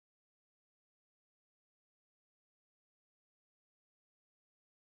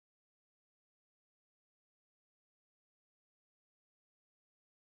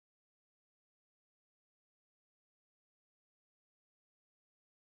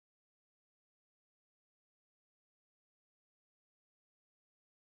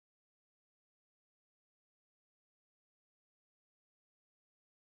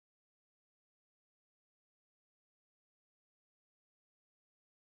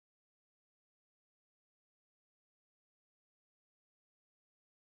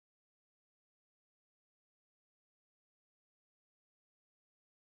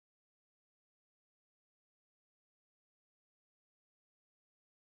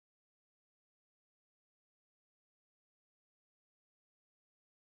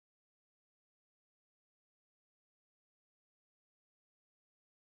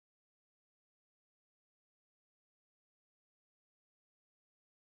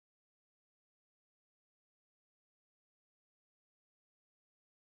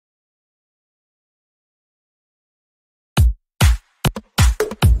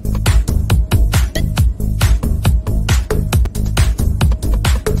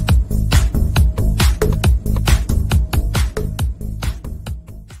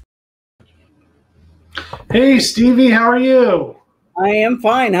Hey Stevie, how are you? I am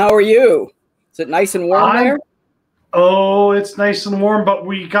fine. How are you? Is it nice and warm I'm there? Oh, it's nice and warm, but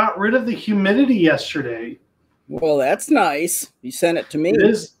we got rid of the humidity yesterday. Well, that's nice. You sent it to me. It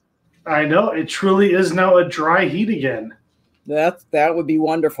is, I know, it truly is now a dry heat again. That would be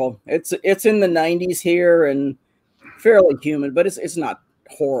wonderful. It's in the 90s here and fairly humid, but it's not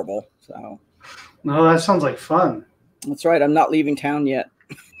horrible. So No, that sounds like fun. that's right. I'm not leaving town yet.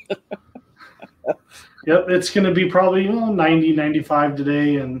 Yep, it's going to be probably 90, 95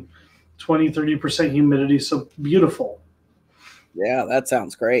 today and 20, 30% humidity. So beautiful. Yeah, that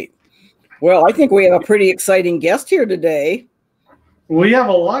sounds great. Well, I think we have a pretty exciting guest here today. We have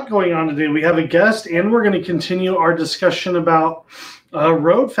a lot going on today. We have a guest, and we're going to continue our discussion about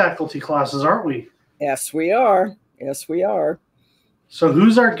road faculty classes, aren't we? Yes, we are. Yes, we are. So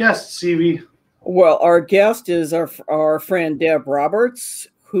who's our guest, Stevie? Well, our guest is our friend Deb Roberts,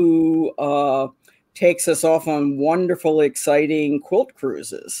 who takes us off on wonderful, exciting quilt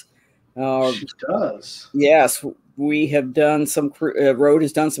cruises. She does. Yes, we have done some. Road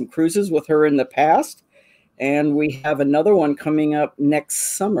has done some cruises with her in the past, and we have another one coming up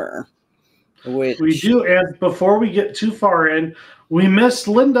next summer. We do, and before we get too far in, we missed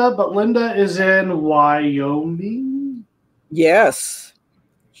Linda, but Linda is in Wyoming. Yes,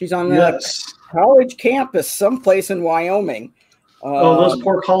 she's on the college campus someplace in Wyoming. Those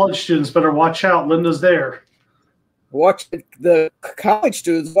poor college students better watch out. Linda's there. Watch the college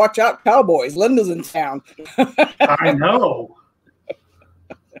students. Watch out, cowboys. Linda's in town. I know.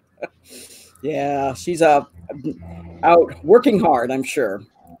 Yeah, she's out working hard, I'm sure.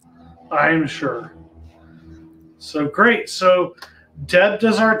 I'm sure. So great. So Deb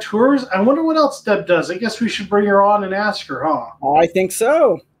does our tours. I wonder what else Deb does. I guess we should bring her on and ask her, huh? I think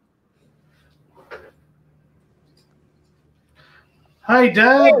so. Hi,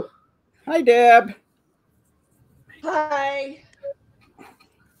 Deb. Hi, Deb. Hi.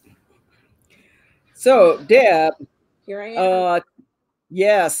 So, Deb. Here I am.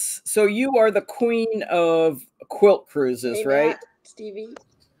 Yes. So you are the queen of quilt cruises, Hey, right? Matt, Stevie.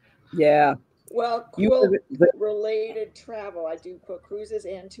 Yeah. Well, quilt-related travel. I do quilt cruises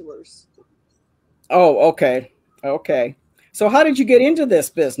and tours. Oh, okay. Okay. So how did you get into this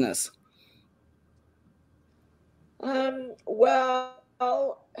business?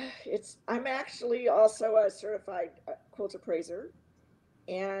 Well, I'm actually also a certified quilt appraiser.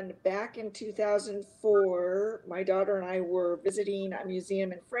 And back in 2004, my daughter and I were visiting a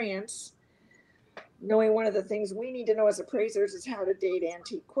museum in France, knowing one of the things we need to know as appraisers is how to date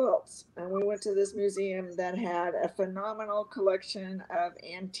antique quilts. And we went to this museum that had a phenomenal collection of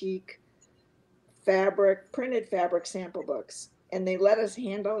antique fabric, printed fabric sample books. And they let us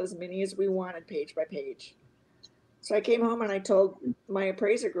handle as many as we wanted page by page. So I came home and I told my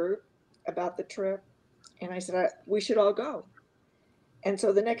appraiser group about the trip. And I said, we should all go. And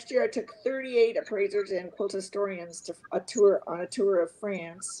so the next year I took 38 appraisers and quilt historians to a tour of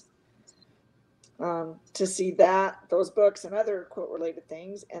France. To see those books and other quilt-related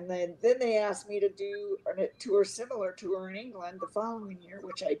things. And then they asked me to do a tour similar tour in England the following year,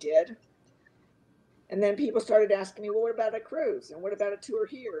 which I did. And then people started asking me, well, what about a cruise? And what about a tour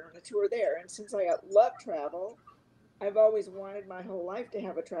here and a tour there? And since I love travel, I've always wanted my whole life to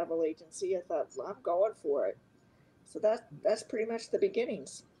have a travel agency. I thought, well, I'm going for it. So that's pretty much the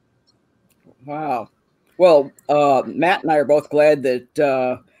beginnings. Wow. Well, Matt and I are both glad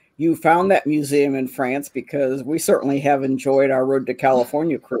that you found that museum in France, because we certainly have enjoyed our Road to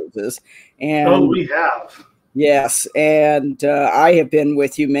California cruises. And we have. Yes, and I have been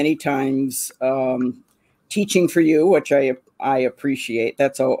with you many times teaching for you, which I appreciate.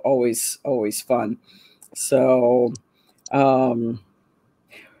 That's always fun. So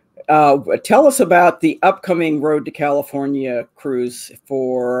tell us about the upcoming Road to California cruise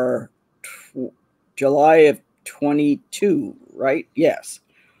for July of 22, right? Yes.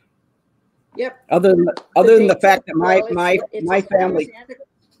 Yep. Other than the fact that my family.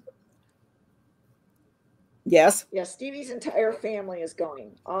 Yes. Yeah, Stevie's entire family is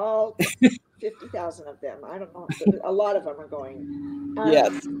going. All 50,000 of them. I don't know. A lot of them are going.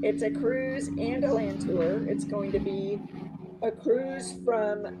 Yes. It's a cruise and a land tour. It's going to be a cruise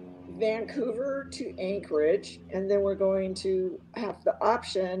from Vancouver to Anchorage, and then we're going to have the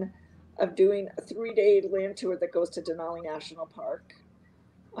option of doing a 3-day land tour that goes to Denali National Park.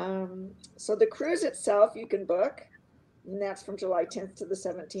 So the cruise itself you can book, and that's from July 10th to the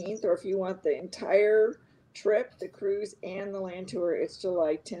 17th, or if you want the entire trip, the cruise and the land tour, it's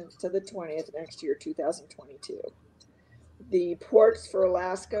July 10th to the 20th next year, 2022. The ports for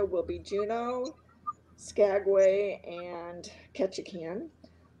Alaska will be Juneau, Skagway, and Ketchikan.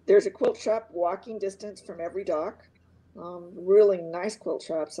 There's a quilt shop walking distance from every dock. Really nice quilt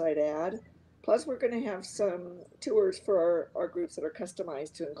shops, I'd add. Plus, we're going to have some tours for our groups that are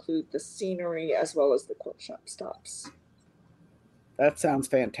customized to include the scenery as well as the quilt shop stops. That sounds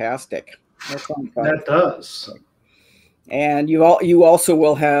fantastic. That sounds fun. That does. And you also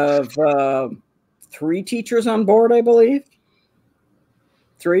will have 3 teachers on board, I believe.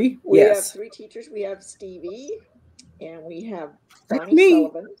 3? We yes. have 3 teachers. We have Stevie, and we have Bonnie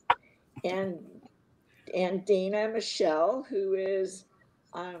Sullivan, and Dana Michelle, who is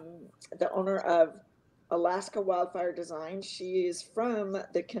the owner of Alaska Wildfire Design. She is from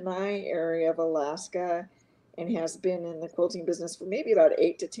the Kenai area of Alaska and has been in the quilting business for maybe about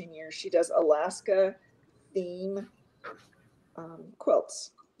 8 to 10 years. She does Alaska theme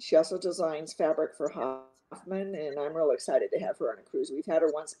quilts. She also designs fabric for Hoffman, and I'm real excited to have her on a cruise. We've had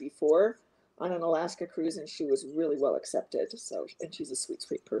her once before on an Alaska cruise, and she was really well accepted. So, and she's a sweet,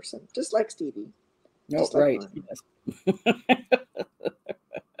 sweet person, just like Stevie. Oh, right. Yes.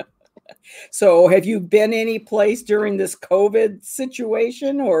 So have you been any place during this COVID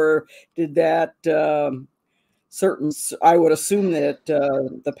situation, or did that I would assume that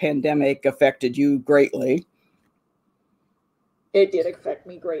the pandemic affected you greatly? It did affect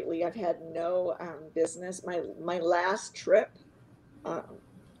me greatly. I've had no business. My last trip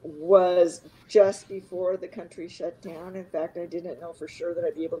was just before the country shut down. In fact, I didn't know for sure that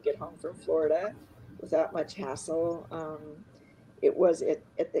I'd be able to get home from Florida without much hassle. It was at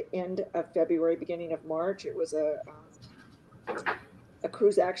the end of February, beginning of March. It was a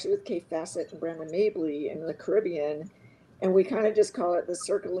cruise actually with Kay Fassett and Brandon Mabley in the Caribbean. And we kind of just call it the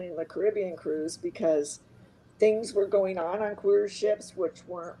Circling the Caribbean cruise because things were going on cruise ships, which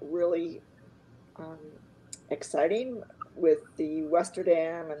weren't really exciting, with the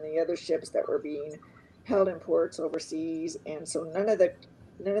Westerdam and the other ships that were being held in ports overseas. And so none of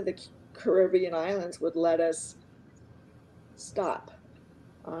the Caribbean islands would let us stop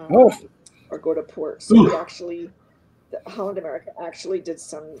or go to port. So we actually, Holland America actually did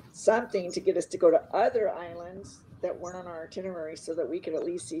something to get us to go to other islands that weren't on our itinerary so that we could at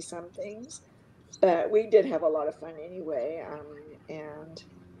least see some things. But we did have a lot of fun anyway, and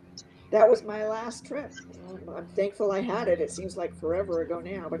that was my last trip. I'm thankful I had it. It seems like forever ago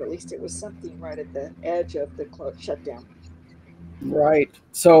now, but at least it was something right at the edge of the shutdown. Right.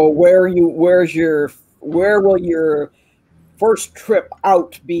 So where will your first trip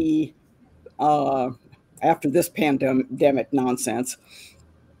out be after this pandemic nonsense?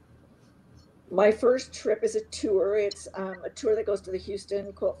 My first trip is a tour. It's a tour that goes to the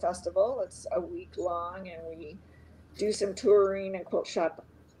Houston Quilt Festival. It's a week long, and we do some touring and quilt shop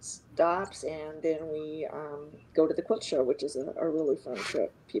stops, and then we go to the quilt show, which is a really fun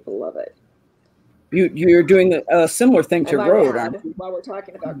trip. People love it. You're doing a similar thing to Road. While we're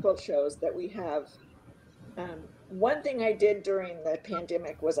talking about quilt shows, that we have one thing I did during the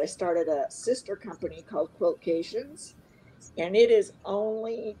pandemic was I started a sister company called QuiltCations. And it is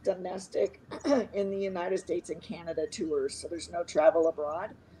only domestic in the United States and Canada tours. So there's no travel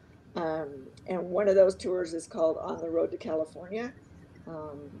abroad. And one of those tours is called On the Road to California.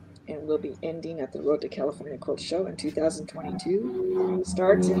 And we'll be ending at the Road to California Quilt Show in 2022.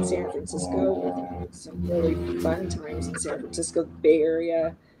 Starts in San Francisco with some really fun times in San Francisco Bay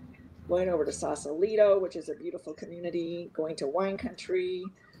Area. Going over to Sausalito, which is a beautiful community. Going to wine country.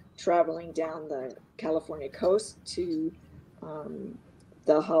 Traveling down the California coast to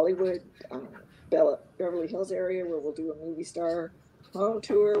the Hollywood, Beverly Hills area, where we'll do a movie star home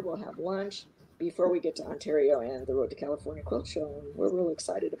tour. We'll have lunch before we get to Ontario and the Road to California Quilt Show. And we're really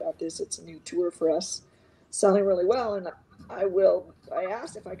excited about this. It's a new tour for us, selling really well. And I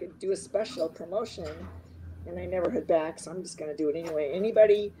asked if I could do a special promotion, and I never heard back, so I'm just going to do it anyway.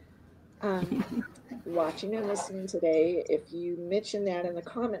 Anybody watching and listening today, if you mention that in the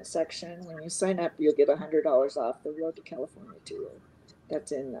comment section when you sign up, you'll get $100 off the Road to California tour.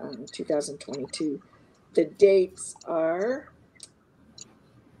 That's in 2022. The dates are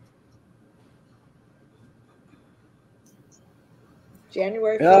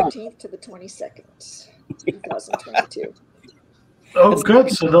January 14th to the 22nd, 2022. Oh,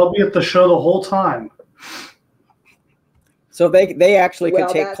 good. So they'll be at the show the whole time. So they actually could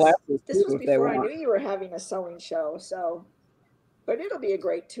take classes this was if they before I want. knew you were having a sewing show. But it'll be a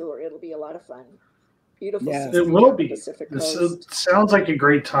great tour. It'll be a lot of fun. Beautiful. Yeah, it will be. It sounds like a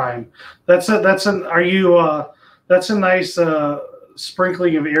great time. That's a nice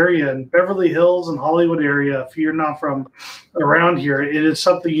sprinkling of area in Beverly Hills and Hollywood area. If you're not from around here, it is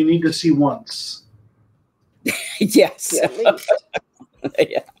something you need to see once. Yes. At least.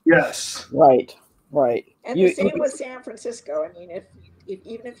 Yeah. Yes. Right. And the same with San Francisco. I mean,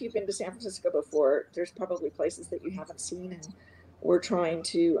 even if you've been to San Francisco before, there's probably places that you haven't seen, and we're trying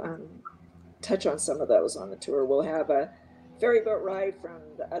to touch on some of those on the tour. We'll have a ferry boat ride from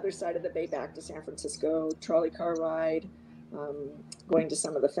the other side of the bay back to San Francisco, trolley car ride, going to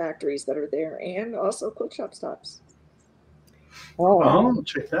some of the factories that are there, and also quilt shop stops. Oh,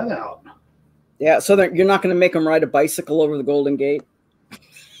 check that out. Yeah, so you're not going to make them ride a bicycle over the Golden Gate?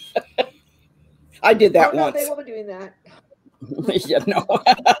 I did that once. No, they won't be doing that. Yeah, no.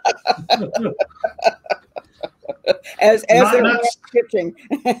 as they're pitching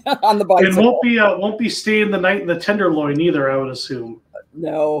on the bicycle. It won't be staying the night in the Tenderloin either, I would assume.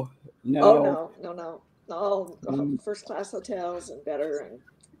 No. Oh, no. All first class hotels and better, and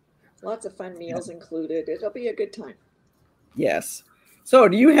lots of fun meals included. It'll be a good time. Yes. So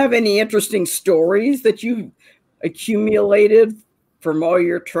do you have any interesting stories that you accumulated from all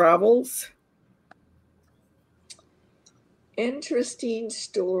your travels? Interesting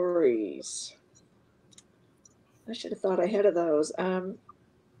stories. I should have thought ahead of those.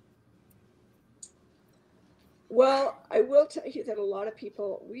 Well, I will tell you that a lot of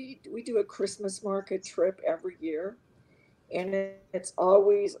people, we do a Christmas market trip every year, and it's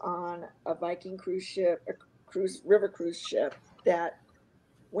always on a Viking cruise ship, river cruise ship, that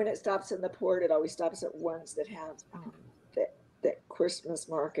when it stops in the port, it always stops at ones that have that Christmas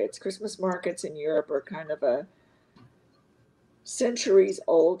markets. Christmas markets in Europe are kind of a centuries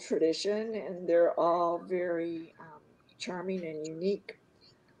old tradition, and they're all very charming and unique.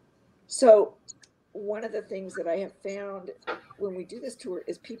 So one of the things that I have found when we do this tour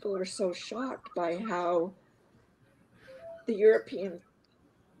is people are so shocked by how the European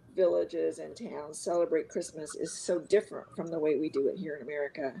villages and towns celebrate Christmas is so different from the way we do it here in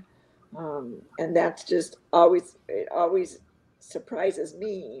America. And that's just it always surprises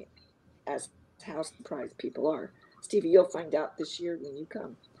me as how surprised people are. Stevie, you'll find out this year when you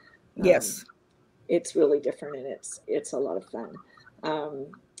come. Yes. It's really different, and it's a lot of fun.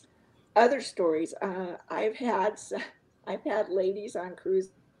 Other stories, I've had ladies on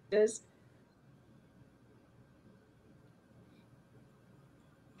cruises.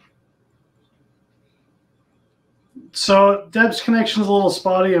 So Deb's connection is a little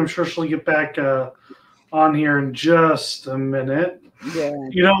spotty. I'm sure she'll get back on here in just a minute. Yeah.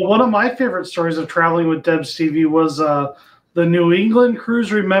 You know, one of my favorite stories of traveling with Deb Stevie was the New England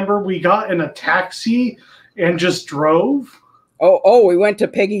cruise. Remember, we got in a taxi and just drove. Oh, we went to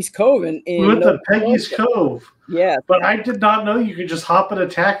Peggy's Cove. We went to Peggy's Cove. Yeah. But I did not know you could just hop in a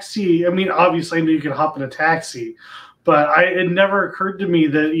taxi. I mean, obviously I knew you could hop in a taxi, but it never occurred to me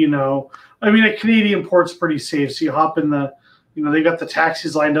that, you know, I mean, a Canadian port's pretty safe. So you hop in they got the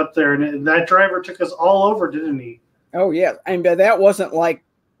taxis lined up there, and that driver took us all over, didn't he? Oh, yeah. And that wasn't like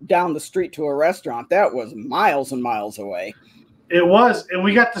down the street to a restaurant. That was miles and miles away. It was. And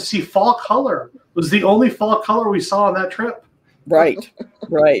we got to see fall color. It was the only fall color we saw on that trip. Right.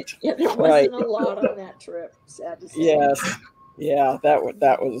 Yeah, there wasn't a lot on that trip, sad to say. Yes. Yeah, that was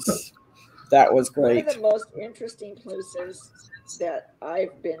great. One of the most interesting places that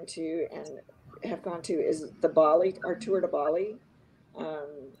I've been to and have gone to is our tour to Bali.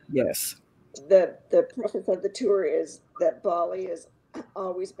 Yes. The preface of the tour is that Bali has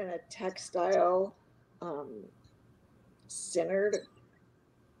always been a textile centered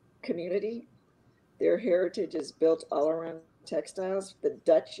community. Their heritage is built all around textiles. The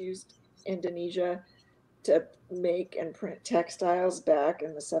Dutch used Indonesia to make and print textiles back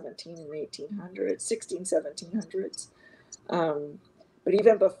in the 1700s. But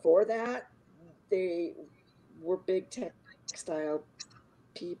even before that, they were big textile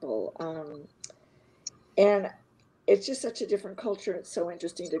people. And it's just such a different culture. It's so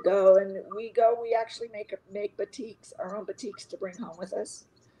interesting to go. And we actually make batiks, our own batiks, to bring home with us.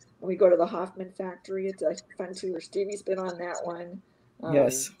 When we go to the Hoffman factory, it's a fun tour. Stevie's been on that one.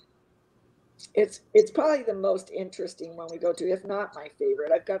 Yes. It's probably the most interesting one we go to, if not my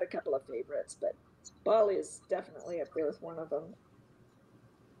favorite. I've got a couple of favorites, but Bali is definitely up there with one of them.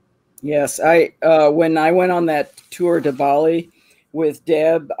 Yes, when I went on that tour to Bali with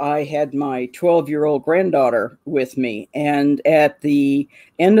Deb, I had my 12-year-old granddaughter with me. And at the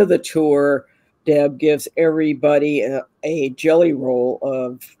end of the tour, Deb gives everybody a jelly roll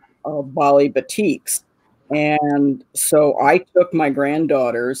of Bali batiks. And so I took my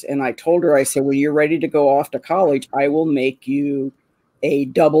granddaughters and I told her, I said, when you're ready to go off to college, I will make you a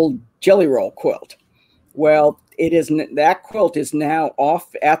double jelly roll quilt. Well, it is, that quilt is now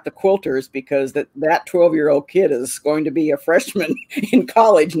off at the quilters because that 12-year-old kid is going to be a freshman in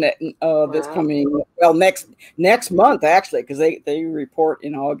college this coming, well, next month actually, because they report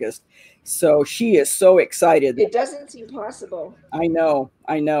in August. So she is so excited. It doesn't seem possible. I know.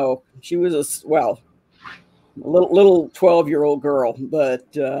 She was a little 12-year-old girl, but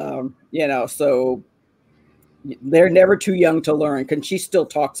you know, so they're never too young to learn. And she still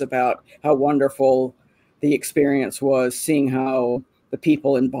talks about how wonderful the experience was, seeing how the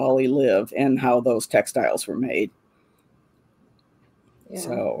people in Bali live and how those textiles were made. Yeah,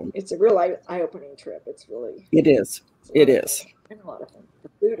 so it's a real eye-opening trip. It is. It is. And a lot of fun. The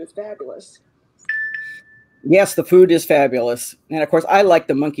food is fabulous. Yes, the food is fabulous. And of course, I like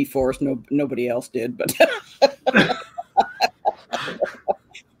the monkey forest. Nobody else did, but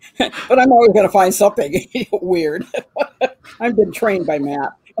but I'm always going to find something weird. I've been trained by Matt.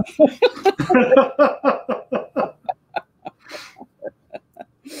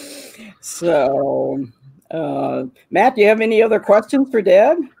 So, Matt, do you have any other questions for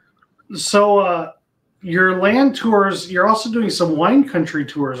Deb? So, your land tours, you're also doing some wine country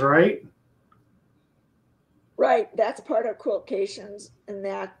tours, right? Right. That's part of QuiltCations, and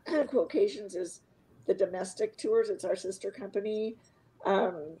that QuiltCations is the domestic tours. It's our sister company.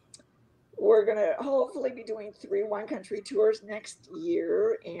 We're going to hopefully be doing 3 wine country tours next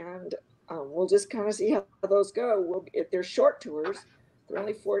year, and we'll just kind of see how those go. If they're short tours, they're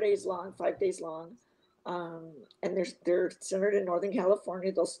only 4 days long, 5 days long, and they're centered in Northern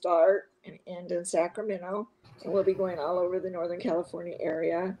California. They'll start and end in Sacramento, and we'll be going all over the Northern California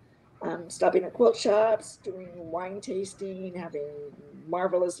area, stopping at quilt shops, doing wine tasting, having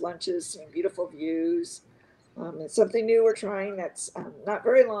marvelous lunches, seeing beautiful views. It's something new we're trying that's not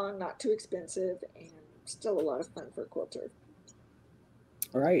very long, not too expensive, and still a lot of fun for a quilter.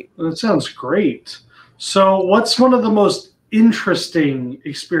 Right. That sounds great. So what's one of the most interesting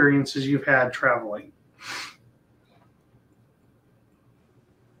experiences you've had traveling?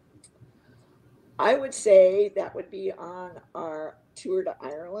 I would say that would be on our tour to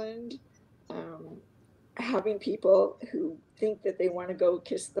Ireland, having people who think that they want to go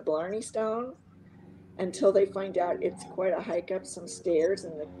kiss the Blarney Stone until they find out it's quite a hike up some stairs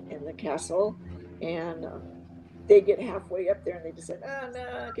in the castle, and they get halfway up there and they just say, "Oh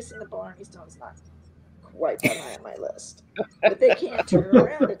no, kissing the Blarney Stone's not quite that high on my list." But they can't turn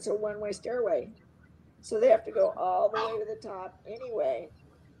around; it's a one-way stairway, so they have to go all the way to the top anyway.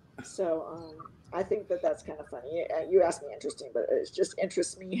 So I think that's kind of funny. You asked me interesting, but it just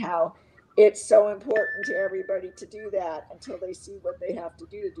interests me how it's so important to everybody to do that until they see what they have to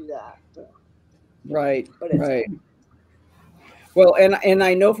do that. Right. But it's right. Well, and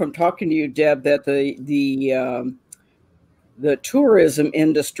I know from talking to you, Deb, that the tourism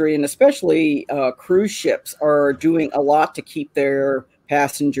industry, and especially cruise ships, are doing a lot to keep their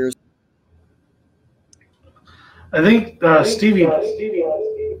passengers. I think Stevie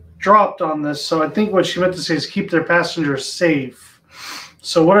dropped on this, so I think what she meant to say is keep their passengers safe.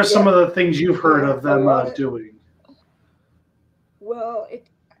 So what are some of the things you've heard of them doing? Well,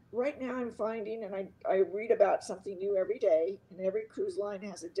 right now I'm finding, and I read about something new every day, and every cruise line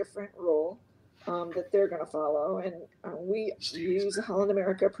has a different rule that they're going to follow. And we use Holland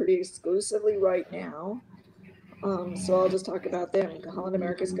America pretty exclusively right now. So I'll just talk about them. Holland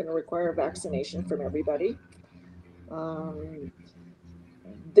America is going to require vaccination from everybody.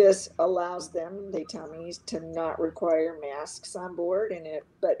 This allows them, they tell me, to not require masks on board,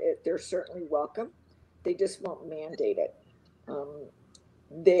 but they're certainly welcome. They just won't mandate it.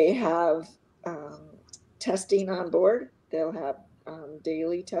 They have testing on board. They'll have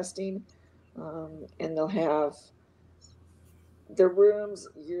daily testing, and they'll have the rooms.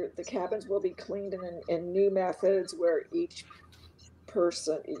 The cabins will be cleaned in new methods where each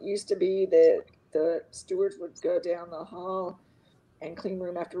person. It used to be that the stewards would go down the hall and clean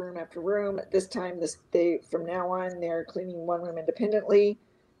room after room after room. At this time, from now on, they're cleaning one room independently,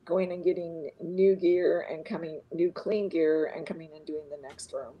 going and getting new gear and new clean gear and coming and doing the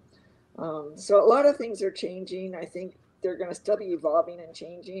next room. So a lot of things are changing. I think they're going to still be evolving and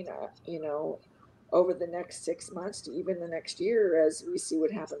changing, over the next 6 months to even the next year as we see what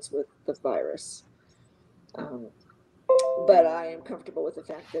happens with the virus. But I am comfortable with the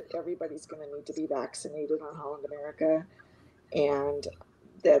fact that everybody's going to need to be vaccinated on Holland America, and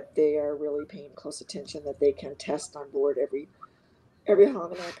that they are really paying close attention, that they can test on board. Every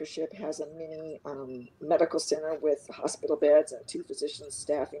Holland America ship has a mini medical center with hospital beds and 2 physicians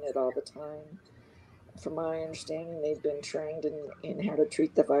staffing it all the time. From my understanding, they've been trained in how to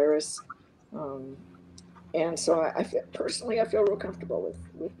treat the virus. And so I feel real comfortable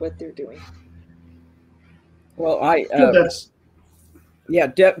with what they're doing. Well, That's yeah,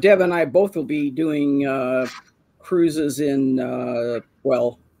 Deb and I both will be doing cruises in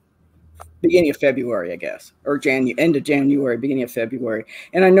beginning of February, I guess, or end of January, beginning of February.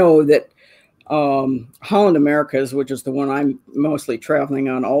 And I know that Holland Americas, which is the one I'm mostly traveling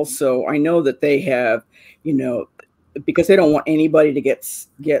on, also, I know that they have, because they don't want anybody to get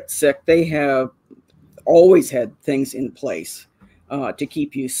sick, they have always had things in place to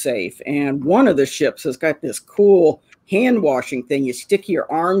keep you safe. And one of the ships has got this cool hand washing thing. You stick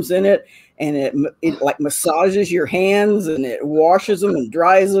your arms in it, and it like massages your hands, and it washes them and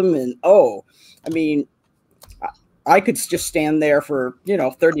dries them. And I mean, I could just stand there for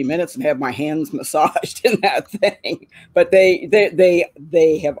 30 minutes and have my hands massaged in that thing. But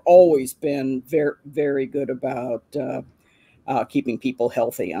they have always been very, very good about keeping people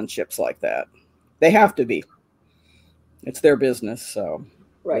healthy on ships like that. They have to be. It's their business, so.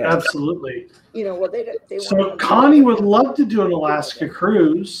 Right. Yeah. Absolutely. So Connie would love to do an Alaska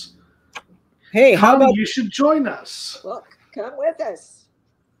cruise. Hey, Connie, how about you should join us? Well, come with us.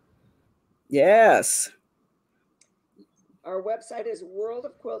 Yes. Our website is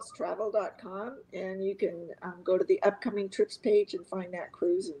worldofquiltstravel.com, and you can go to the upcoming trips page and find that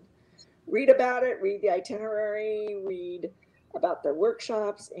cruise and read about it, read the itinerary, read about the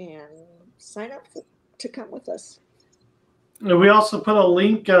workshops, and sign up to come with us. And we also put a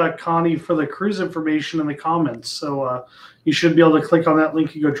link, Connie, for the cruise information in the comments. So you should be able to click on that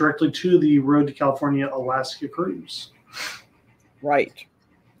link and go directly to the Road to California Alaska cruise. Right.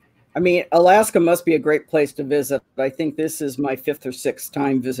 I mean, Alaska must be a great place to visit. I think this is my 5th or 6th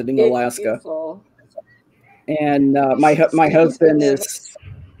time visiting Alaska. Beautiful. And my husband is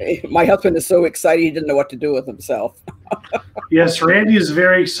so excited he didn't know what to do with himself. Yes, Randy is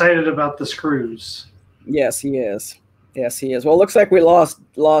very excited about this cruise. Yes, he is. Yes, he is. Well, it looks like we lost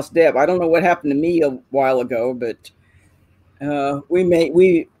Deb. I don't know what happened to me a while ago, but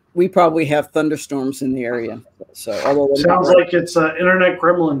we probably have thunderstorms in the area. So, sounds like it's Internet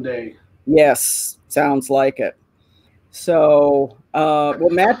Gremlin Day. Yes, sounds like it. So, well,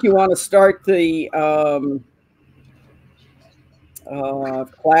 Matt, you want to start the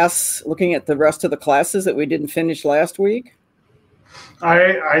class, looking at the rest of the classes that we didn't finish last week?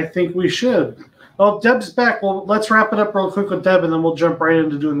 I think we should. Oh, Deb's back. Well, let's wrap it up real quick with Deb, and then we'll jump right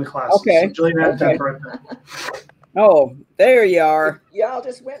into doing the classes. Okay. So Jillian had Deb right there. Oh, there you are. Y'all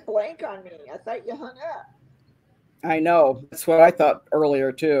just went blank on me. I thought you hung up. I know. That's what I thought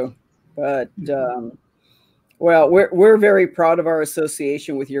earlier too. But well, we're very proud of our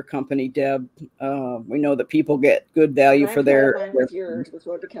association with your company, Deb. We know that people get good value for their with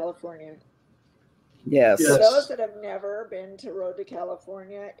Road to California. Yes. For those that have never been to Road to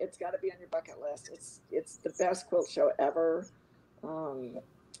California, it's got to be on your bucket list. It's the best quilt show ever.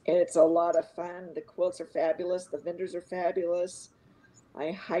 It's a lot of fun. The quilts are fabulous. The vendors are fabulous.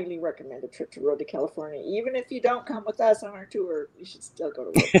 I highly recommend a trip to Road to California. Even if you don't come with us on our tour, you should still go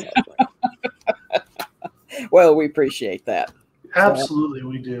to Road to California. Well, we appreciate that. Absolutely,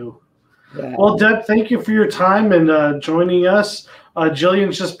 we do. Yeah. Well, Deb, thank you for your time and joining us.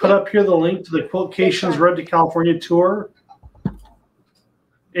 Jillian's just put up here the link to the QuiltCations Road to California tour.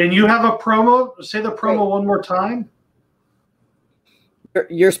 And you have a promo. Say the promo one more time.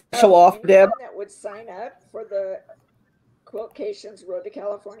 Your special offer, Deb? That would sign up for the QuiltCations Road to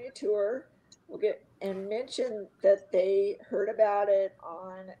California tour will get and mention that they heard about it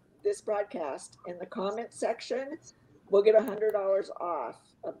on this broadcast in the comment section. We'll get $100 off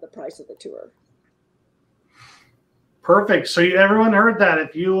of the price of the tour. Perfect. So everyone heard that.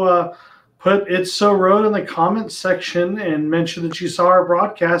 If you put It's So Road in the comments section and mention that you saw our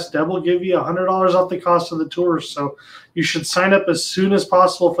broadcast, Deb will give you $100 off the cost of the tour. So you should sign up as soon as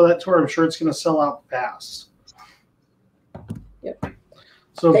possible for that tour. I'm sure it's going to sell out fast. Yep.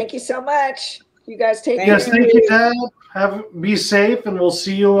 So thank you so much. You guys take care. Yes, thank you, Deb. Be safe, and we'll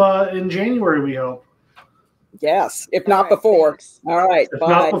see you in January, we hope. Yes, if not before. Thanks. All right, If bye.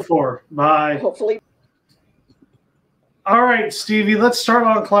 not before. Bye. Hopefully. All right, Stevie, let's start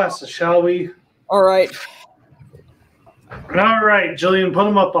on classes, shall we? All right. All right, Jillian, put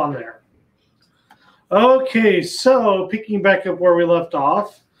them up on there. Okay, so picking back up where we left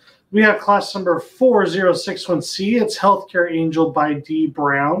off, we have class number 4061C. It's Healthcare Angel by D.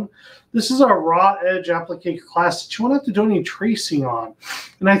 Brown. This is a raw edge applique class that you won't have to do any tracing on.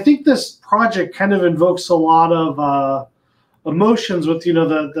 And I think this project kind of invokes a lot of emotions with,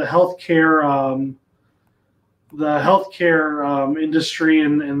 the healthcare industry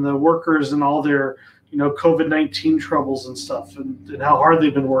and the workers and all their, COVID-19 troubles and stuff and how hard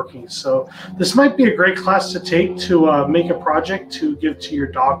they've been working. So this might be a great class to take to make a project to give to your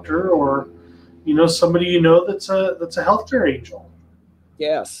doctor or, somebody that's a healthcare angel.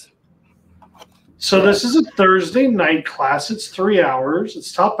 Yes. So this is a Thursday night class. It's 3 hours.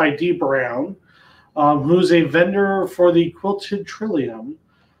 It's taught by Dee Brown, who's a vendor for the Quilted Trillium.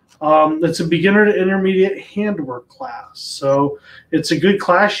 It's a beginner to intermediate handwork class. So it's a good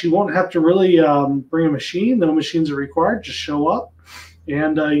class. You won't have to really bring a machine. No machines are required. Just show up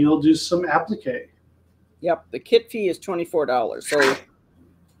and you'll do some applique. Yep. The kit fee is $24. So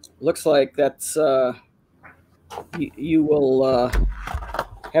looks like that's you will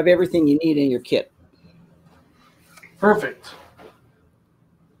have everything you need in your kit. Perfect.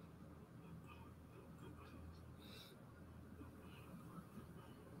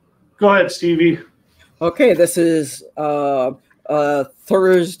 Go ahead, Stevie. Okay, this is a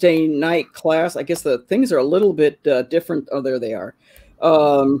Thursday night class. I guess the things are a little bit different. Oh, there they are.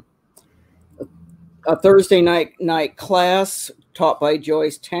 A Thursday night class taught by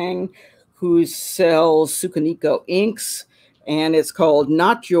Joyce Tang, who sells Sukaniko inks, and it's called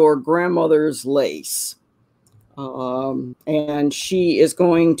Not Your Grandmother's Lace. And she is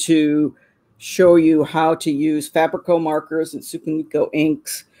going to show you how to use Fabrico markers and Sukaniko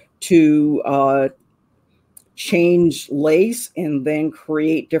inks to change lace and then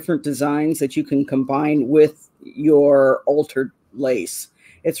create different designs that you can combine with your altered lace.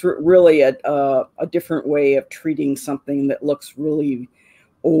 It's really a different way of treating something that looks really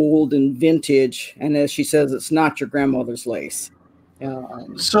old and vintage. And as she says, it's not your grandmother's lace.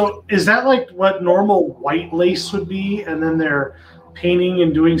 So is that like what normal white lace would be? And then they're painting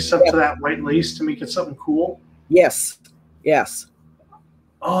and doing stuff to that white lace to make it something cool? Yes. Yes.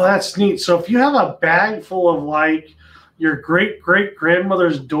 Oh, that's neat. So if you have a bag full of like your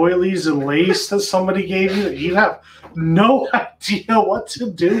great-great-grandmother's doilies and lace that somebody gave you that you have no idea what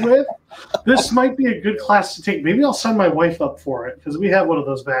to do with, this might be a good class to take. Maybe I'll sign my wife up for it because we have one of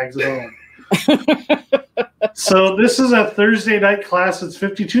those bags at home. So this is a Thursday night class. It's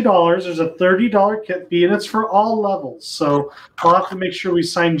 $52. There's a $30 kit fee, and it's for all levels. So I'll have to make sure we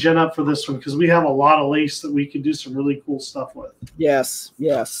sign Jen up for this one because we have a lot of lace that we can do some really cool stuff with. Yes,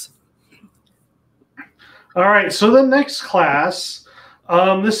 yes. All right, so the next class,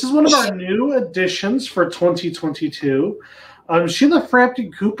 this is one of our new additions for 2022. Sheila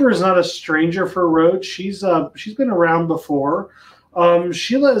Frampton Cooper is not a stranger for Rhodes. She's been around before.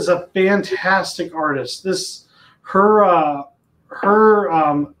 Sheila is a fantastic artist. Her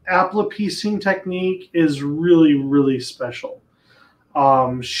applique-piecing technique is really, really special.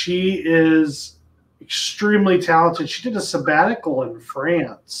 She is extremely talented. She did a sabbatical in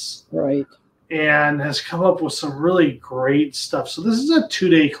France. Right. And has come up with some really great stuff. So this is a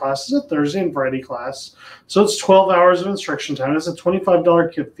 2-day class. It's a Thursday and Friday class. So it's 12 hours of instruction time. It's a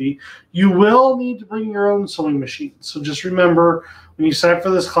 $25 kit fee. You will need to bring your own sewing machine. So just remember, when you sign up for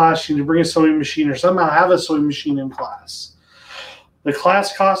this class, you need to bring a sewing machine or somehow have a sewing machine in class. The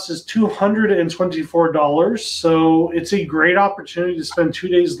class cost is $224. So it's a great opportunity to spend 2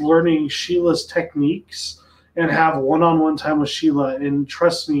 days learning Sheila's techniques and have one-on-one time with Sheila. And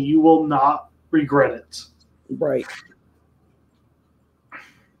trust me, you will not regret it. Right.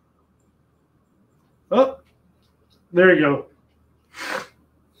 Oh, there you go.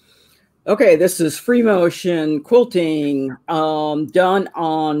 Okay, this is free motion quilting done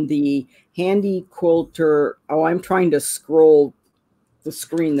on the Handy Quilter. Oh, I'm trying to scroll the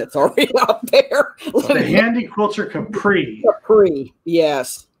screen that's already up there. The Handy Quilter Capri. Capri,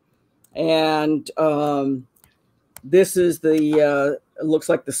 yes. And this is the it looks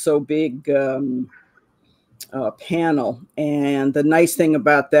like the So Big panel. And the nice thing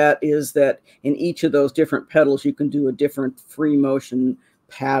about that is that in each of those different petals, you can do a different free motion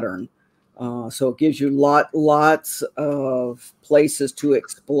pattern. So it gives you lots of places to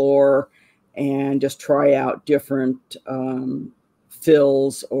explore and just try out different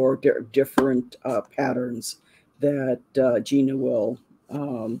fills or different patterns that Gina will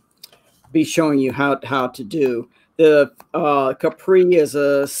be showing you how to do. The Capri is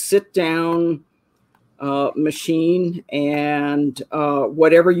a sit-down machine, and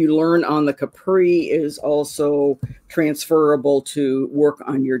whatever you learn on the Capri is also transferable to work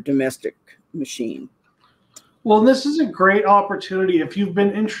on your domestic machine. Well, this is a great opportunity if you've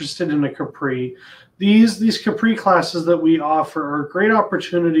been interested in a Capri. These Capri classes that we offer are great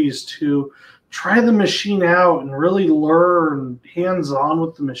opportunities to try the machine out and really learn hands-on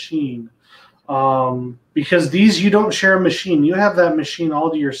with the machine. Because you don't share a machine. You have that machine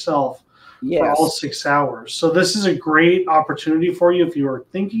all to yourself. Yes. For all 6 hours. So this is a great opportunity for you if you were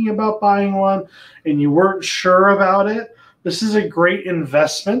thinking about buying one and you weren't sure about it. this is a great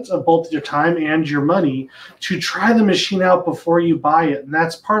investment of both your time and your money to try the machine out before you buy it. And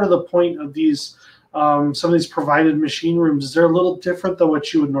that's part of the point of these, some of these provided machine rooms. They're a little different than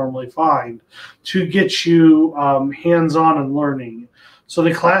what you would normally find to get you hands-on and learning. So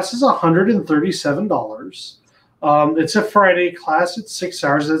the class is $137. It's a Friday class. It's 6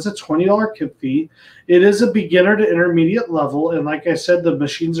 hours. It's a $20 kit fee. It is a beginner to intermediate level. And like I said, the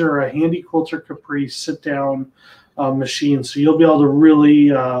machines are a Handy Quilter Capri sit-down machine. So you'll be able to really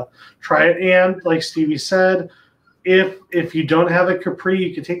try it. And like Stevie said, if you don't have a Capri,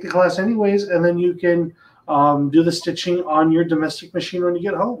 you can take the class anyways, and then you can do the stitching on your domestic machine when you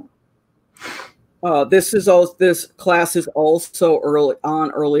get home. This class is also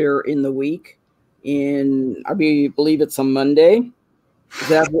earlier in the week. I believe it's a Monday. Is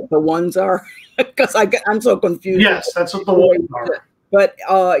that what the ones are? Because I'm so confused. Yes, that's what the ones are. But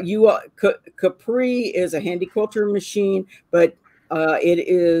Capri is a Handy Quilter machine, but it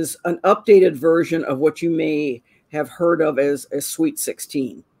is an updated version of what you may have heard of as Sweet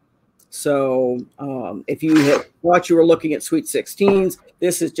 16. So if you thought you were looking at Sweet 16s,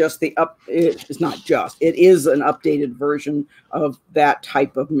 this is just it's not just, it is an updated version of that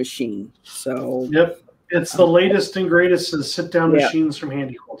type of machine. So yep, it's the latest and greatest of sit-down machines from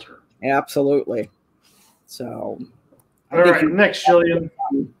Handy Quilter. Absolutely. So all right, next, Jillian.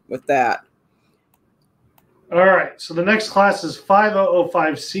 With that. All right, so the next class is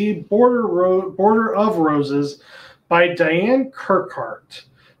 5005C, Border of Roses by Diane Kirkhart.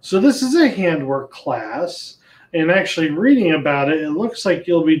 So this is a handwork class, and actually reading about it, it looks like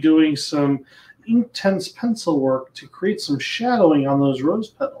you'll be doing some intense pencil work to create some shadowing on those rose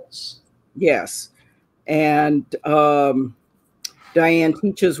petals. Yes, and Diane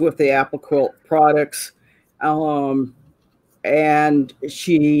teaches with the Apple Quilt products, and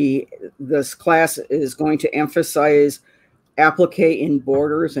this class is going to emphasize applique in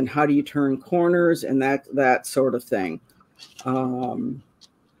borders and how do you turn corners and that sort of thing.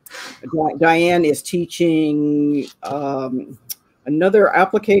 Diane is teaching another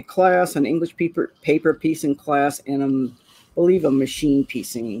applique class, an English paper piecing class, and I believe a machine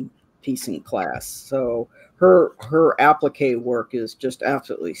piecing class. So her applique work is just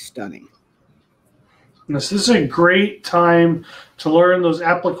absolutely stunning. This is a great time to learn those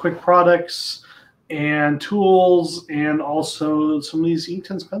applique products and tools, and also some of these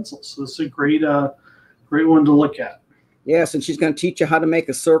intense pencils. So this is a great one to look at. Yes, and she's going to teach you how to make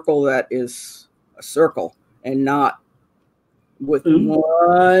a circle that is a circle and not with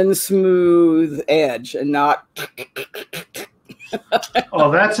one smooth edge and not.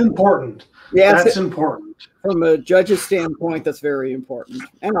 Oh, that's important. Yes, that's important. From a judge's standpoint, that's very important.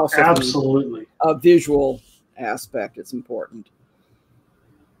 And also absolutely a visual aspect, it's important.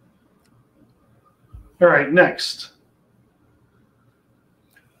 All right, next.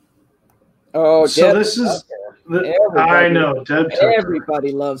 Oh, so Deb, this is I know Deb Tucker.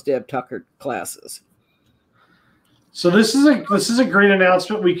 Everybody loves Deb Tucker classes. So this is a great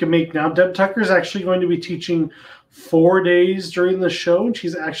announcement we can make now. Deb Tucker is actually going to be teaching 4 days during the show, and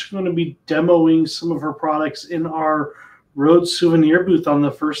she's actually going to be demoing some of her products in our Road Souvenir booth on the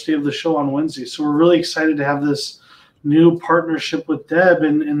first day of the show on Wednesday. So we're really excited to have this new partnership with Deb,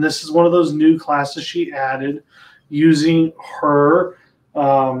 and this is one of those new classes she added using her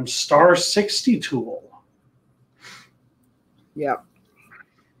Star 60 tool. Yep.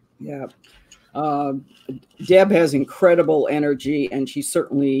 Deb has incredible energy, and she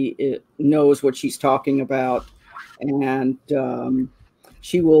certainly knows what she's talking about, and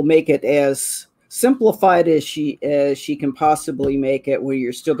she will make it as simplified as she can possibly make it, where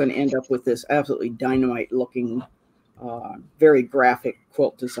you're still going to end up with this absolutely dynamite looking, very graphic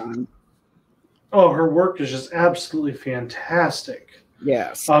quilt design. Oh, her work is just absolutely fantastic.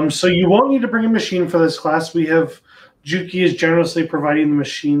 Yes. So you won't need to bring a machine for this class. We have Juki is generously providing the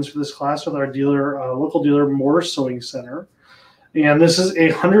machines for this class with our local dealer, Moore Sewing Center. And this is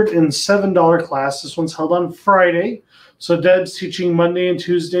a $107 class. This one's held on Friday. So Deb's teaching Monday and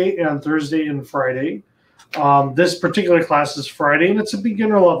Tuesday and Thursday and Friday. This particular class is Friday, and it's a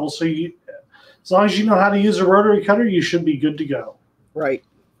beginner level. So as long as you know how to use a rotary cutter, you should be good to go. Right.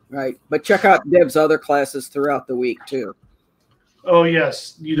 But check out Deb's other classes throughout the week, too. Oh,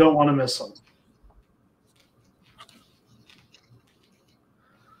 yes. You don't want to miss them.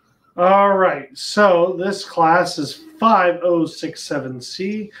 All right, so this class is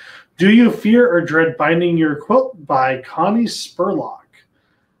 5067C. Do You Fear or Dread Binding Your Quilt by Connie Spurlock.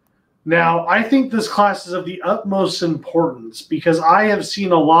 Now, I think this class is of the utmost importance because I have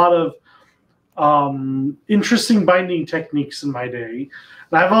seen a lot of interesting binding techniques in my day.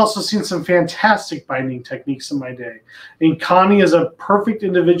 And I've also seen some fantastic binding techniques in my day. And Connie is a perfect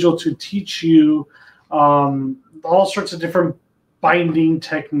individual to teach you all sorts of different binding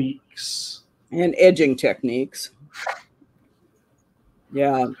techniques. And edging techniques.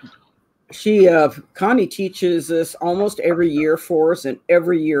 Yeah. Connie teaches this almost every year for us, and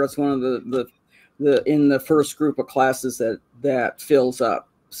every year it's one of the in the first group of classes that fills up.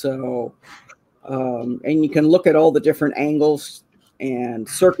 So, and you can look at all the different angles and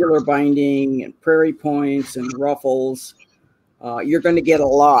circular binding and prairie points and ruffles. You're going to get a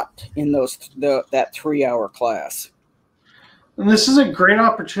lot in that 3-hour class. And this is a great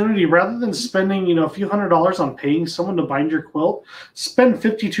opportunity. Rather than spending, a few $100s on paying someone to bind your quilt, spend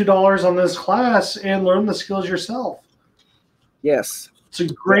 $52 on this class and learn the skills yourself. Yes. It's a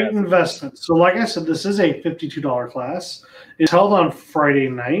great investment. So like I said, this is a $52 class. It's held on Friday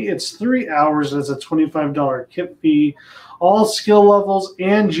night. It's 3 hours. It's a $25 kit fee, all skill levels,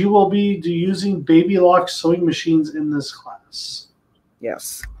 and you will be using baby lock sewing machines in this class.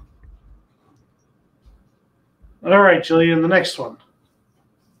 Yes. All right, Jillian, the next one.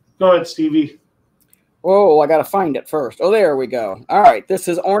 Go ahead, Stevie. Oh, I got to find it first. Oh, there we go. All right. This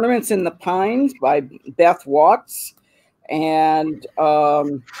is Ornaments in the Pines by Beth Watts. And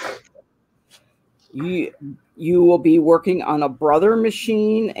you will be working on a brother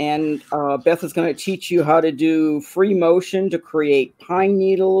machine. And Beth is going to teach you how to do free motion to create pine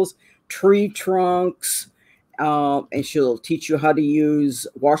needles, tree trunks, and she'll teach you how to use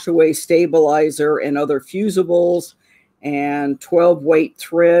wash-away stabilizer and other fusibles and 12-weight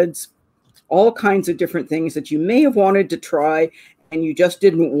threads, all kinds of different things that you may have wanted to try, and you just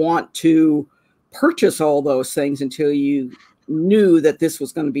didn't want to purchase all those things until you knew that this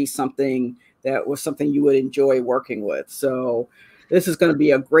was going to be something you would enjoy working with. So this is going to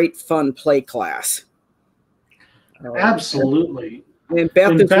be a great fun play class. Absolutely. And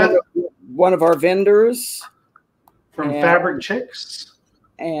Beth is one of our vendors. From Fabric Chicks.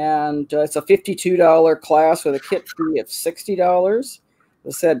 And it's a $52 class with a kit fee of $60.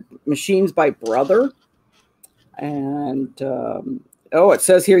 It said machines by brother. And it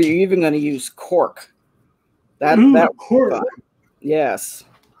says here you're even going to use cork. That cork. Fun. Yes.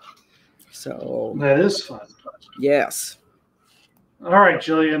 So that is fun. Yes. All right,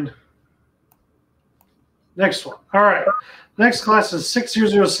 Jillian. Next one. All right. Next class is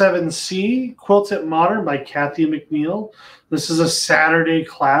 6007C, Quilt It Modern by Kathy McNeil. This is a Saturday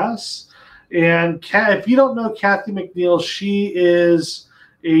class. And if you don't know Kathy McNeil, she is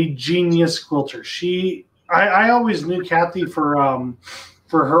a genius quilter. I always knew Kathy for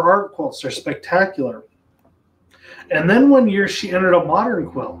her art quilts. They're spectacular. And then one year she entered a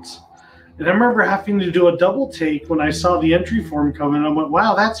modern quilt. And I remember having to do a double take when I saw the entry form come in. I went,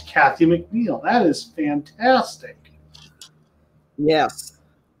 wow, that's Kathy McNeil. That is fantastic. Yes.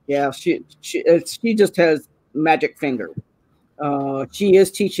 Yeah, she just has magic finger. She is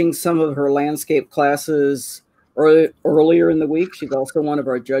teaching some of her landscape classes earlier in the week. She's also one of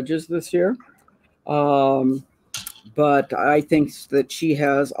our judges this year. But I think that she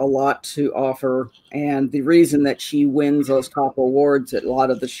has a lot to offer. And the reason that she wins those top awards at a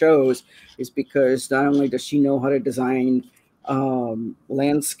lot of the shows is because not only does she know how to design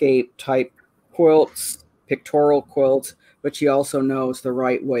landscape type quilts, pictorial quilts, but she also knows the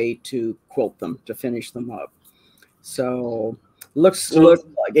right way to quilt them, to finish them up. So looks like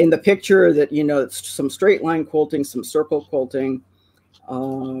in the picture that, it's some straight line quilting, some circle quilting.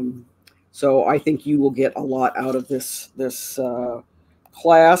 So I think you will get a lot out of this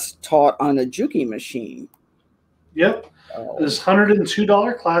class taught on a Juki machine. Yep. This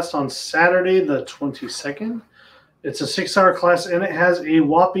 $102 class on Saturday the 22nd. It's a 6-hour class, and it has a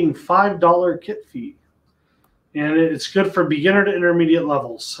whopping $5 kit fee. And it's good for beginner to intermediate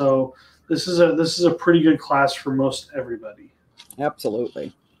levels. So this is a pretty good class for most everybody.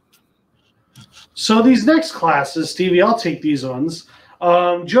 Absolutely. So these next classes, Stevie, I'll take these ones.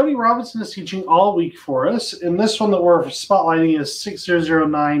 Jody Robinson is teaching all week for us. And this one that we're spotlighting is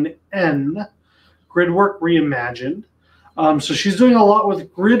 6009N, Gridwork Reimagined. So she's doing a lot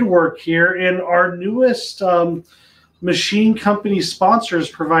with grid work here. And our newest machine company sponsors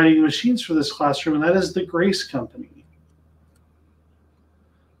providing machines for this classroom, and that is the Grace Company.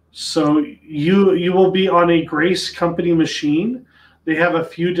 So you will be on a Grace Company machine. They have a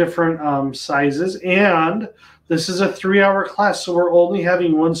few different sizes, and this is a 3-hour class, so we're only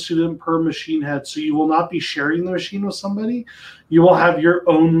having one student per machine head. So you will not be sharing the machine with somebody. You will have your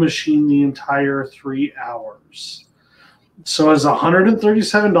own machine the entire 3 hours. So it's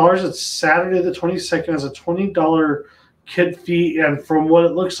 $137. It's Saturday the 22nd. It's a $20 kit fee, and from what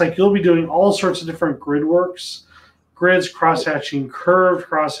it looks like, you'll be doing all sorts of different grid works, grids, cross-hatching, curved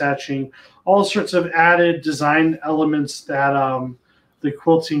cross-hatching, all sorts of added design elements that the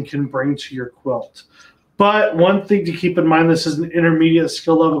quilting can bring to your quilt. But one thing to keep in mind, this is an intermediate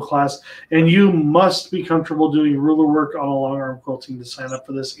skill level class, and you must be comfortable doing ruler work on a long arm quilting to sign up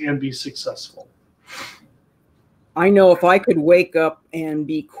for this and be successful. I know if I could wake up and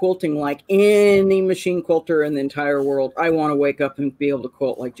be quilting like any machine quilter in the entire world, I want to wake up and be able to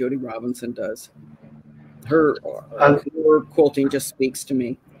quilt like Jody Robinson does. Her quilting just speaks to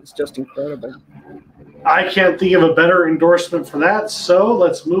me. It's just incredible. I can't think of a better endorsement for that, so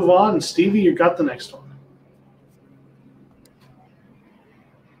let's move on. Stevie, you got the next one.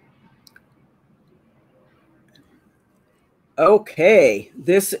 Okay,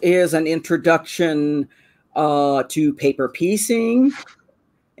 this is an introduction to paper piecing,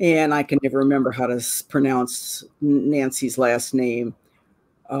 and I can never remember how to pronounce Nancy's last name.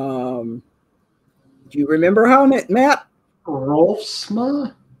 Do you remember how, Matt?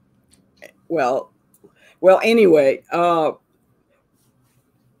 Rolfsma? Well, anyway,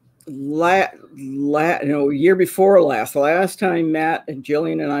 year before last, the last time Matt and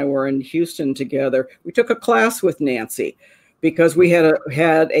Jillian and I were in Houston together, we took a class with Nancy because we had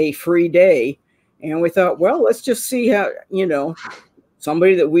a free day, and we thought, well, let's just see how,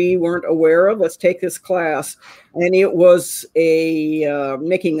 somebody that we weren't aware of, let's take this class. And it was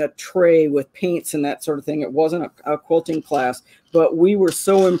making a tray with paints and that sort of thing. It wasn't a quilting class, but we were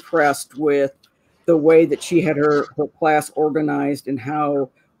so impressed with the way that she had her class organized and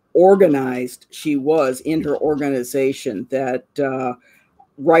how organized she was in her organization that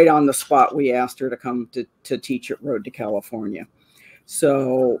right on the spot we asked her to come to teach at Road to California.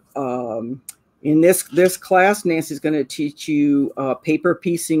 So in this class, Nancy's going to teach you paper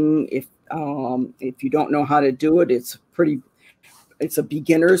piecing. If you don't know how to do it, it's a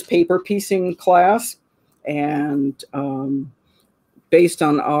beginner's paper piecing class, and based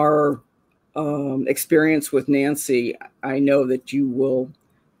on our experience with Nancy, I know that you will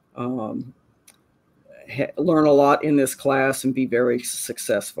learn a lot in this class and be very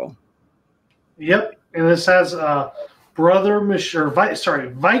successful. Yep, and this has Viking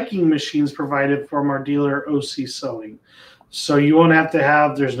machines provided from our dealer OC Sewing. So you won't have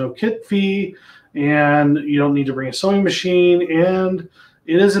to there's no kit fee, and you don't need to bring a sewing machine, and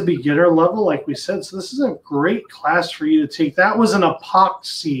it is a beginner level, like we said. So this is a great class for you to take. That was an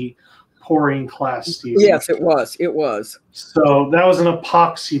epoxy pouring class, Steve. Yes, it was. It was. So that was an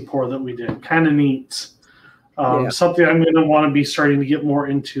epoxy pour that we did. Kind of neat. Something I'm going to want to be starting to get more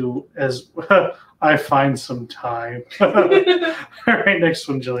into as I find some time. All right, next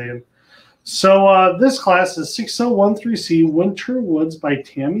one, Jillian. So this class is 6013C Winter Woods by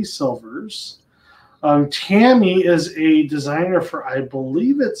Tammy Silvers. Tammy is a designer for, I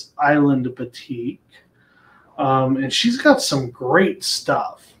believe it's Island Batik. And she's got some great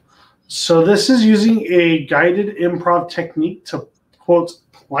stuff. So this is using a guided improv technique to, quote,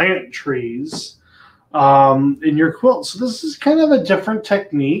 plant trees in your quilt. So this is kind of a different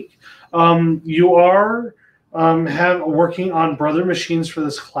technique. You are working on Brother machines for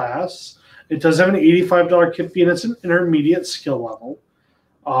this class. It does have an $85 kit fee, and it's an intermediate skill level.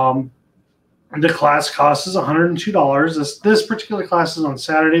 The class cost is $102. This particular class is on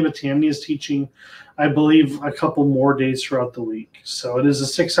Saturday, but Tammy is teaching, I believe, a couple more days throughout the week. So it is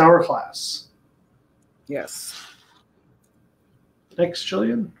a 6-hour class. Yes. Next,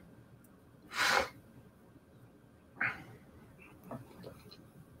 Jillian.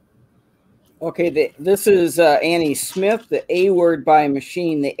 Okay, this is Annie Smith, the A word by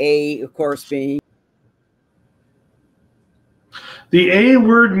machine, the A, of course, being... The A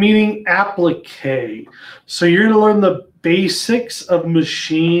word meaning applique. So you're going to learn the basics of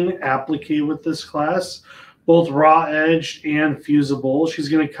machine applique with this class, both raw edged and fusible. She's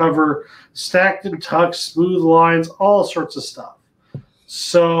going to cover stacked and tucked, smooth lines, all sorts of stuff.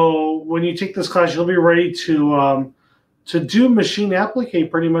 So when you take this class, you'll be ready to do machine applique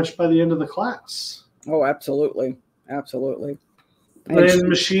pretty much by the end of the class. Oh, absolutely. Absolutely. And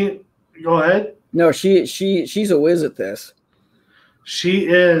machine, go ahead. No, she's a whiz at this. She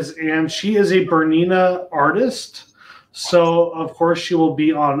is, and she is a Bernina artist. So, of course, she will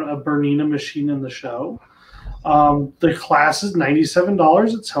be on a Bernina machine in the show. The class is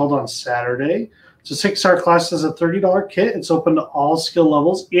 $97. It's held on Saturday. It's a 6-hour class. It's a $30 kit. It's open to all skill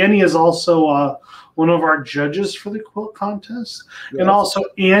levels. Annie is also one of our judges for the quilt contest. Yes. And also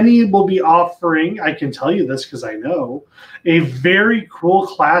Annie will be offering, I can tell you this because I know, a very cool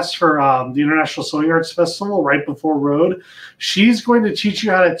class for the International Sewing Arts Festival right before Road. She's going to teach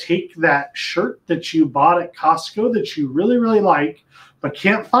you how to take that shirt that you bought at Costco that you really, really like but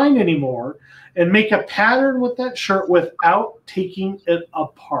can't find anymore and make a pattern with that shirt without taking it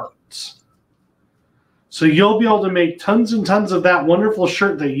apart. So you'll be able to make tons and tons of that wonderful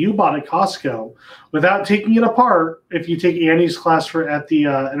shirt that you bought at Costco without taking it apart if you take Annie's class at the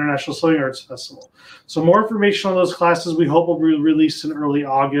International Sewing Arts Festival. So more information on those classes we hope will be released in early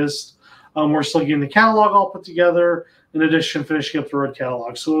August. We're still getting the catalog all put together, in addition finishing up the Road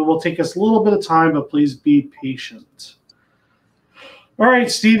catalog. So it will take us a little bit of time, but please be patient. All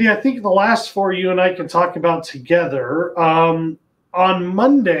right, Stevie, I think the last 4 you and I can talk about together. On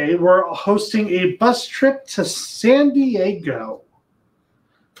Monday, we're hosting a bus trip to San Diego.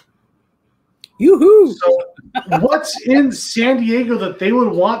 Yoo-hoo! So what's in San Diego that they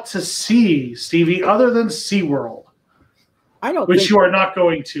would want to see, Stevie, other than SeaWorld? I don't. Which you are not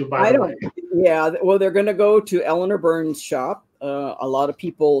going to, by the way. Yeah, well, they're going to go to Eleanor Burns' shop. A lot of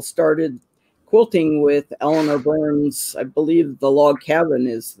people started quilting with Eleanor Burns. I believe the Log Cabin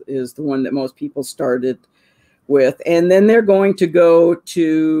is the one that most people started with. And then they're going to go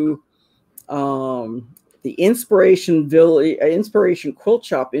to the Inspiration Quilt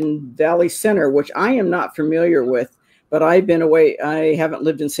Shop in Valley Center, which I am not familiar with, but I've been away. I haven't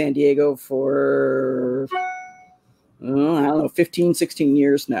lived in San Diego for, I don't know, 15, 16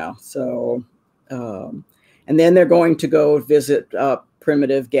 years now. So, and then they're going to go visit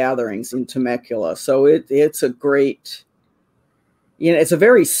Primitive Gatherings in Temecula. So it's a great, it's a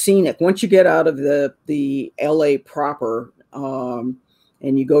very scenic. Once you get out of the LA proper,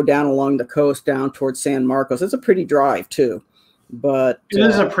 and you go down along the coast down towards San Marcos, it's a pretty drive too. But it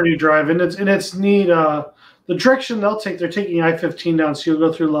is a pretty drive, and it's neat. The direction they'll take, they're taking I-15 down, so you'll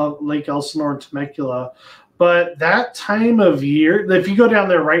go through Lake Elsinore and Temecula. But that time of year, if you go down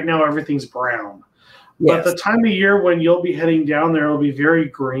there right now, everything's brown. Yes. But the time of year when you'll be heading down there, it'll be very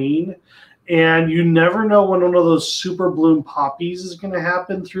green. And you never know when one of those super bloom poppies is going to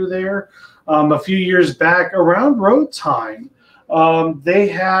happen through there. A few years back, around road time, they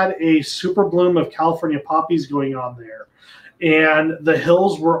had a super bloom of California poppies going on there. And the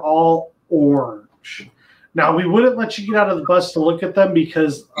hills were all orange. Now, we wouldn't let you get out of the bus to look at them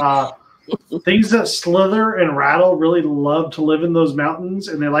because things that slither and rattle really love to live in those mountains,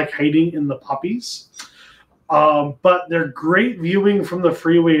 and they like hiding in the poppies. But they're great viewing from the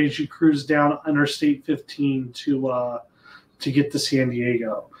freeway as you cruise down Interstate 15 to get to San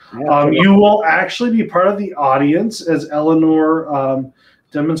Diego. You will actually be part of the audience as Eleanor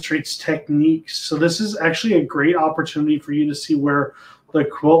demonstrates techniques. So this is actually a great opportunity for you to see where the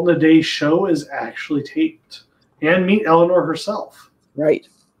Quilt in a Day show is actually taped and meet Eleanor herself. Right.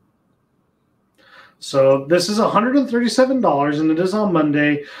 So this is $137, and it is on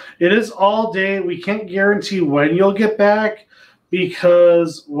Monday. It is all day. We can't guarantee when you'll get back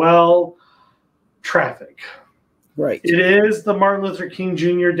because, well, traffic. Right. It is the Martin Luther King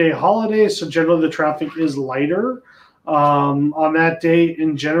Jr. Day holiday, so generally the traffic is lighter on that day.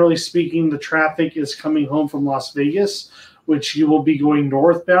 And generally speaking, the traffic is coming home from Las Vegas, which you will be going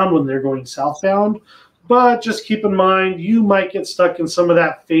northbound when they're going southbound. But just keep in mind, you might get stuck in some of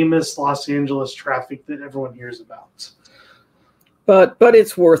that famous Los Angeles traffic that everyone hears about. But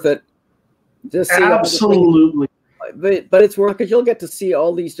it's worth it. Absolutely. But it's worth it because you'll get to see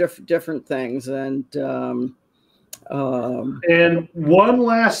all these different things. And one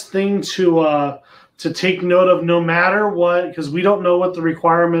last thing to take note of, no matter what, because we don't know what the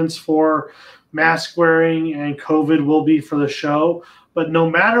requirements for mask wearing and COVID will be for the show. But no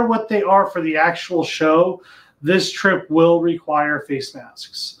matter what they are for the actual show, this trip will require face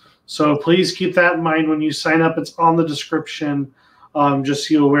masks. So please keep that in mind when you sign up. It's on the description, just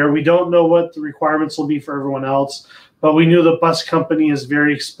so you're aware. We don't know what the requirements will be for everyone else, but we knew the bus company is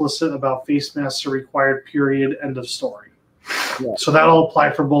very explicit about face masks are required, period, end of story. Yeah. So that'll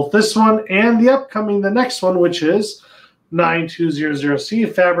apply for both this one and the next one, which is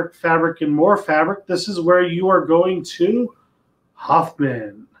 9200C, Fabric, and More Fabric. This is where you are going to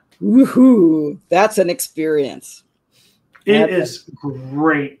Hoffman. Woohoo! That's an experience. It is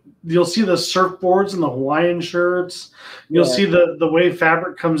great. You'll see the surfboards and the Hawaiian shirts. You'll see the way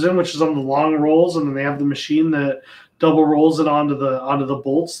fabric comes in, which is on the long rolls, and then they have the machine that double rolls it onto the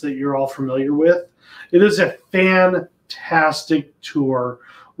bolts that you're all familiar with. It is a fantastic fantastic tour,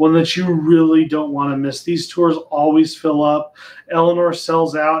 one that you really don't want to miss. These tours always fill up. Eleanor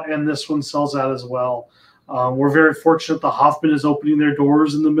sells out, and this one sells out as well. We're very fortunate the Hoffman is opening their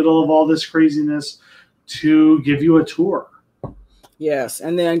doors in the middle of all this craziness to give you a tour. Yes,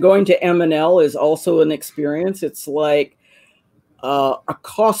 and then going to M&L is also an experience. It's like a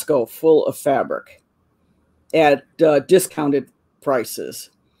Costco full of fabric at discounted prices.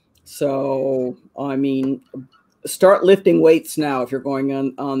 So, I mean, start lifting weights now if you're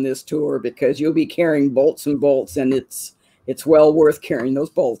going on this tour, because you'll be carrying bolts and bolts, and it's well worth carrying those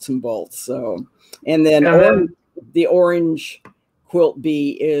bolts and bolts. So, and then the Orange Quilt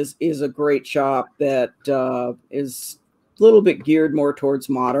Bee is a great shop that is a little bit geared more towards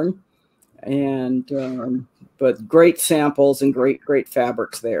modern, and but great samples and great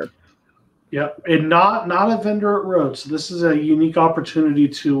fabrics there. Yep, and not a vendor at Rhodes. So this is a unique opportunity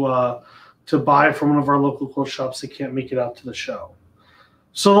to buy from one of our local quilt shops that can't make it out to the show.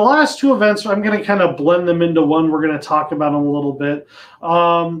 So the last two events, I'm going to kind of blend them into one. We're going to talk about them a little bit.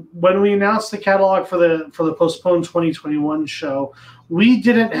 When we announced the catalog for the postponed 2021 show, we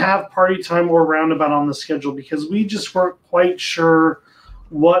didn't have Party Time or Roundabout on the schedule because we just weren't quite sure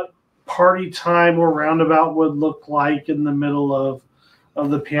what Party Time or Roundabout would look like in the middle of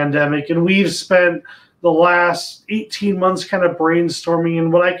the pandemic. And we've spent the last 18 months kind of brainstorming.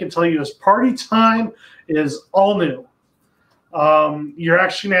 And what I can tell you is Party Time is all new. You're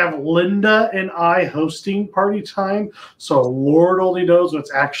actually going to have Linda and I hosting Party Time. So Lord only knows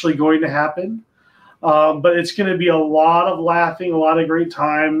what's actually going to happen. But it's going to be a lot of laughing, a lot of great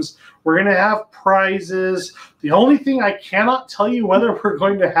times. We're going to have prizes. The only thing I cannot tell you whether we're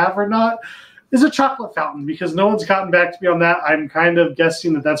going to have or not is a chocolate fountain, because no one's gotten back to me on that. I'm kind of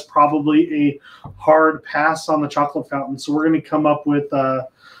guessing that that's probably a hard pass on the chocolate fountain. So we're going to come up with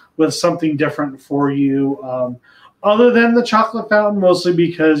something different for you. Other than the chocolate fountain, mostly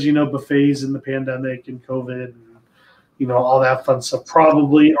because, buffets and the pandemic and COVID and, all that fun stuff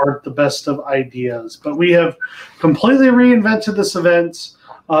probably aren't the best of ideas. But we have completely reinvented this event.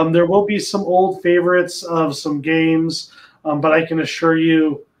 There will be some old favorites of some games, but I can assure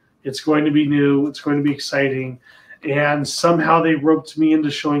you it's going to be new. It's going to be exciting. And somehow they roped me into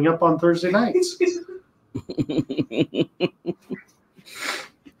showing up on Thursday nights.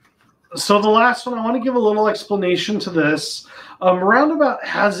 So the last one, I want to give a little explanation to this. Roundabout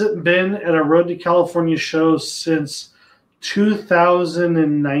hasn't been at a Road to California show since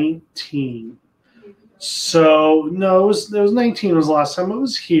 2019. So no, it was 19 was the last time it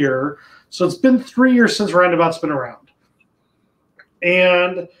was here. So it's been 3 years since Roundabout's been around.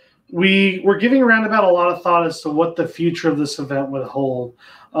 And we were giving Roundabout a lot of thought as to what the future of this event would hold.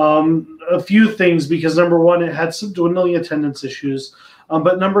 A few things, because number one, it had some dwindling attendance issues.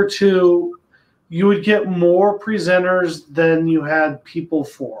 But number two, you would get more presenters than you had people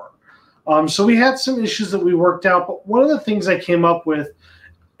for. So we had some issues that we worked out. But one of the things I came up with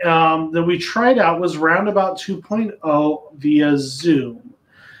that we tried out was Roundabout 2.0 via Zoom.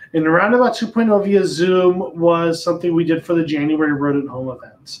 And Roundabout 2.0 via Zoom was something we did for the January Road at Home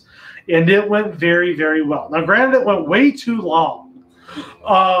events. And it went very, very well. Now, granted, it went way too long.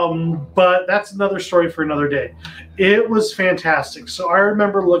 But that's another story for another day. It was fantastic. So I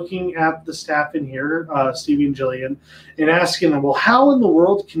remember looking at the staff in here, Stevie and Jillian, and asking them, well, how in the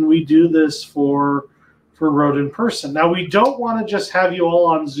world can we do this for Road in person? Now, we don't want to just have you all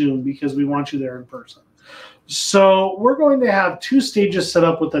on Zoom because we want you there in person. So we're going to have 2 stages set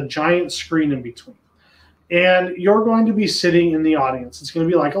up with a giant screen in between. And you're going to be sitting in the audience. It's going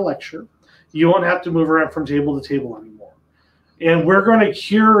to be like a lecture. You won't have to move around from table to table anymore. And we're going to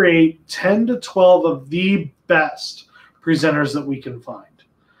curate 10 to 12 of the best presenters that we can find.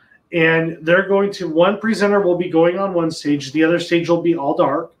 And they're going to, one presenter will be going on one stage. The other stage will be all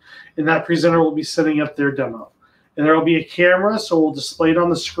dark. And that presenter will be setting up their demo. And there will be a camera, so we'll display it on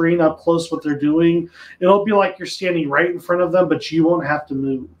the screen up close what they're doing. It'll be like you're standing right in front of them, but you won't have to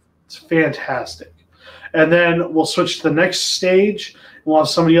move. It's fantastic. And then we'll switch to the next stage. And we'll have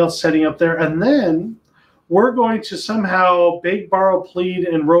somebody else setting up there. And then we're going to somehow beg, borrow, plead,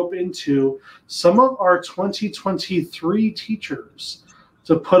 and rope into some of our 2023 teachers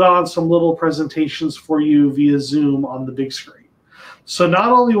to put on some little presentations for you via Zoom on the big screen. So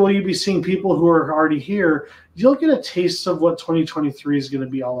not only will you be seeing people who are already here, you'll get a taste of what 2023 is going to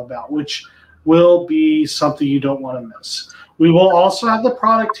be all about, which will be something you don't want to miss. We will also have the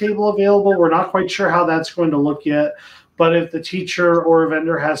product table available. We're not quite sure how that's going to look yet, But if the teacher or a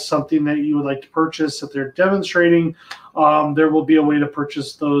vendor has something that you would like to purchase that they're demonstrating, there will be a way to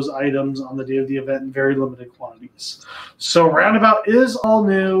purchase those items on the day of the event in very limited quantities. So Roundabout is all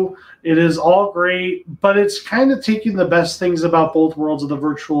new. It is all great, but it's kind of taking the best things about both worlds of the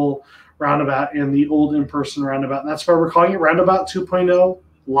virtual Roundabout and the old in-person Roundabout. And that's why we're calling it Roundabout 2.0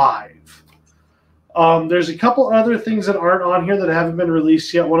 Live. There's a couple other things that aren't on here that haven't been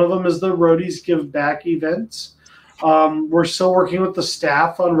released yet. One of them is the Roadies Give Back event. We're still working with the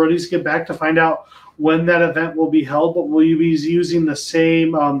staff on Roadies Give Back to find out when that event will be held, but we'll be using the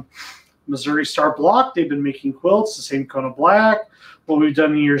same Missouri Star block. They've been making quilts, the same Kona Black, what we've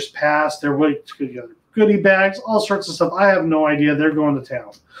done in years past. They're putting together goodie bags, all sorts of stuff. I have no idea. They're going to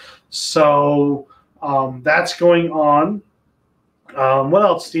town. So that's going on. What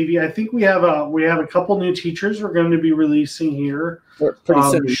else, Stevie? I think we have a couple new teachers we're going to be releasing here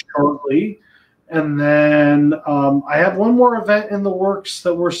shortly. And then I have one more event in the works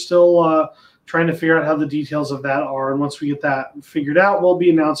that we're still trying to figure out how the details of that are. And once we get that figured out, we'll be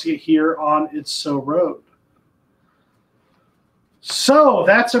announcing it here on It's So Road. So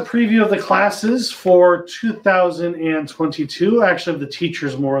that's a preview of the classes for 2022. Actually, the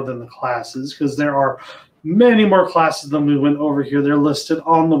teachers more than the classes, because there are many more classes than we went over here. They're listed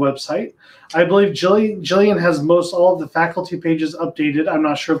on the website. I believe Jillian has most all of the faculty pages updated. I'm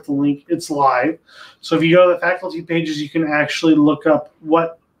not sure if the link, it's live. So if you go to the faculty pages, you can actually look up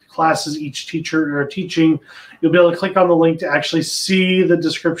what classes each teacher are teaching. You'll be able to click on the link to actually see the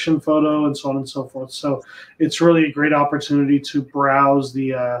description photo and so on and so forth. So it's really a great opportunity to browse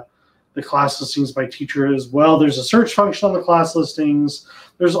the class listings by teacher as well. There's a search function on the class listings.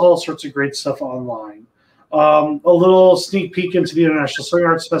 There's all sorts of great stuff online. A little sneak peek into the International Sewing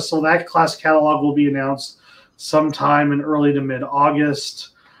Arts Festival. That class catalog will be announced sometime in early to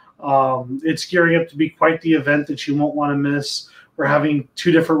mid-August. It's gearing up to be quite the event that you won't want to miss. We're having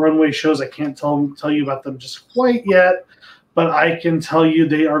 2 different runway shows. I can't tell you about them just quite yet, but I can tell you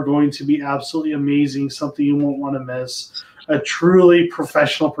they are going to be absolutely amazing, something you won't want to miss. A truly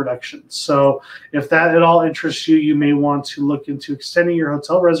professional production. So if that at all interests you, you may want to look into extending your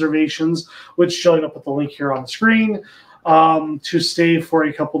hotel reservations, which showing up with the link here on the screen, to stay for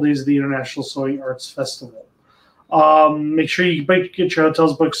a couple days of the International Sewing Arts Festival. Make sure you get your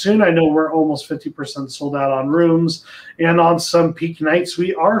hotels booked soon. I know we're almost 50% sold out on rooms, and on some peak nights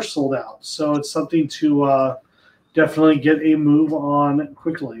we are sold out. So it's something to definitely get a move on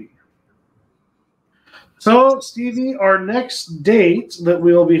quickly. So, Stevie, our next date that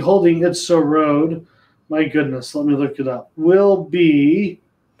we'll be holding It's So Road, my goodness, let me look it up, will be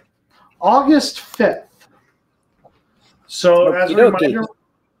August 5th. So, as a reminder,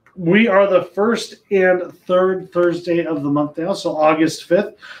 we are the first and third Thursday of the month now. So, August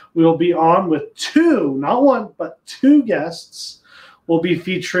 5th, we will be on with 2, not 1, but 2 guests. We'll be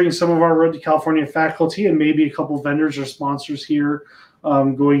featuring some of our Road to California faculty and maybe a couple vendors or sponsors here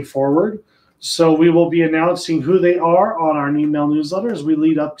going forward. So we will be announcing who they are on our email newsletter as we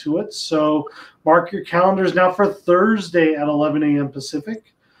lead up to it. So mark your calendars now for Thursday at 11 a.m.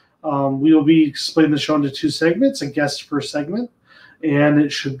 Pacific. We will be splitting the show into 2 segments, a guest per segment, and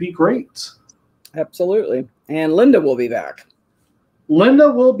it should be great. Absolutely. And Linda will be back.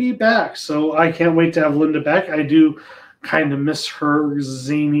 Linda will be back. So I can't wait to have Linda back. I do kind of miss her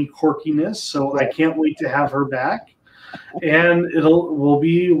zany quirkiness, so I can't wait to have her back. And we'll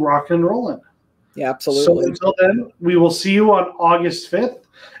be rocking and rolling. Yeah, absolutely. So until then, we will see you on August 5th.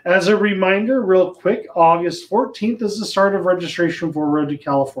 As a reminder, real quick, August 14th is the start of registration for Road to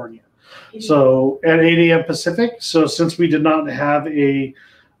California. So at 8 a.m. Pacific. So since we did not have a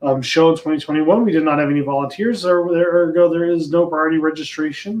show in 2021, we did not have any volunteers. There is no priority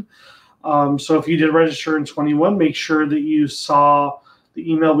registration. So if you did register in 21, make sure that you saw the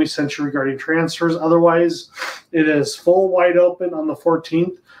email we sent you regarding transfers. Otherwise, it is full wide open on the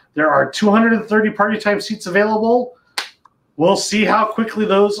 14th. There are 230 party time seats available. We'll see how quickly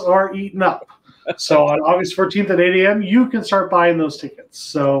those are eaten up. So on August 14th at 8 a.m., you can start buying those tickets.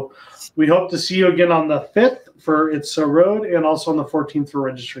 So we hope to see you again on the 5th for It's So Road and also on the 14th for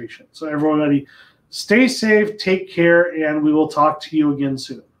registration. So everybody stay safe, take care, and we will talk to you again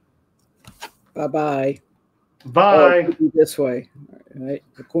soon. Bye-bye. Bye. Oh, this way. All right,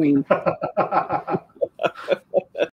 the queen.